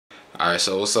Alright,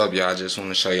 so what's up, y'all? Just want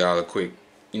to show y'all a quick,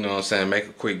 you know what I'm saying, make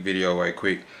a quick video right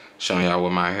quick, showing y'all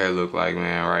what my hair look like,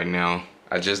 man, right now.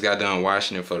 I just got done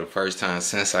washing it for the first time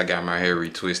since I got my hair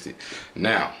retwisted.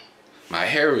 Now, my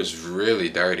hair is really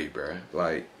dirty, bro.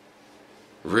 Like,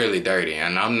 really dirty.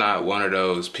 And I'm not one of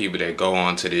those people that go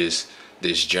on to this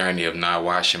journey of not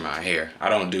washing my hair. I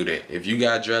don't do that. If you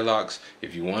got dreadlocks,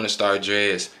 if you want to start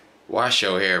dreads, wash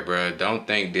your hair, bro. Don't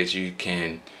think that you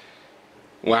can.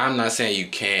 Well, I'm not saying you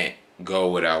can't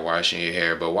go without washing your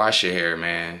hair, but wash your hair,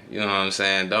 man. You know what I'm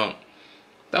saying? Don't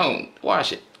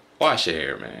wash it. Wash your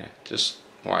hair, man. Just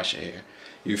wash your hair.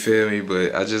 You feel me?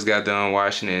 But I just got done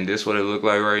washing it, and this is what it look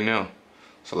like right now.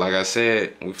 So like I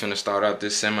said, we finna start out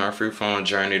this semi-freeform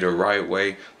journey the right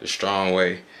way, the strong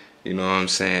way. You know what I'm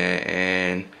saying?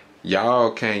 And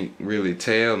y'all can't really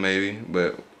tell maybe,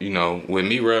 but you know, with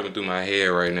me rubbing through my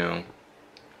hair right now,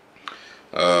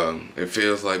 it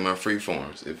feels like my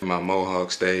freeforms. If my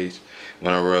mohawk stage,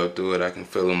 when I rub through it, I can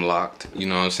feel them locked. You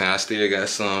know what I'm saying? I still got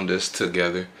some that's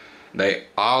together.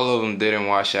 All of them didn't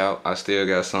wash out. I still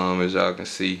got some, as y'all can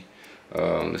see.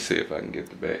 Let's see if I can get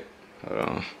the back. Hold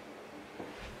on.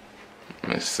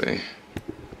 Let's see.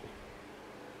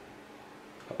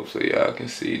 Hopefully y'all can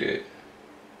see that.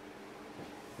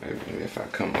 Maybe if I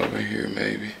come over here,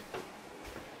 maybe.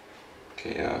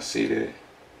 Can y'all see that?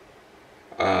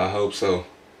 I hope so.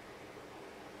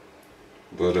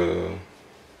 But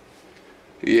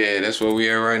yeah, that's where we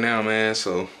are right now, man.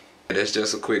 So that's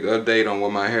just a quick update on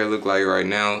what my hair look like right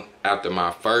now after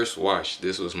my first wash.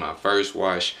 This was my first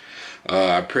wash.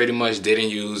 I pretty much didn't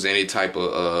use any type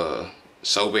of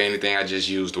soap or anything. I just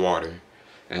used water,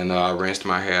 and I rinsed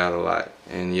my hair out a lot.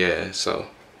 And yeah, so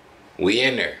we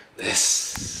in there.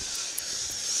 Let's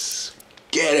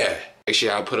get it. Make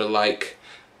sure y'all put a like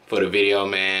for the video,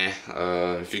 man.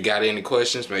 If you got any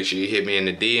questions, make sure you hit me in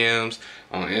the DMs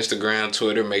on Instagram,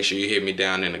 Twitter. Make sure you hit me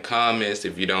down in the comments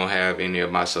if you don't have any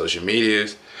of my social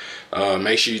medias.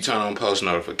 Make sure you turn on post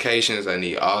notifications. I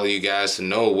need all of you guys to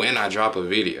know when I drop a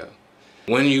video.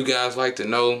 When you guys like to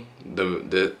know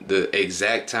the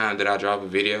exact time that I drop a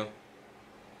video?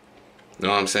 Know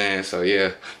what I'm saying? So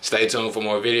yeah, stay tuned for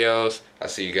more videos. I'll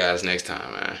see you guys next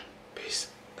time, man. Peace.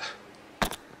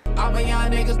 All my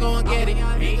young niggas gon' get it.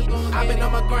 I've been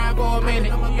on my grind for a minute.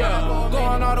 Yeah.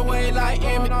 Going all the way like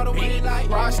Emmett.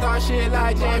 Rockstar shit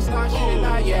like James.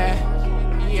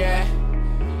 Yeah.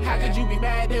 How could you be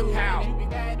mad at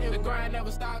me? The grind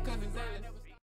never stop 'cause it's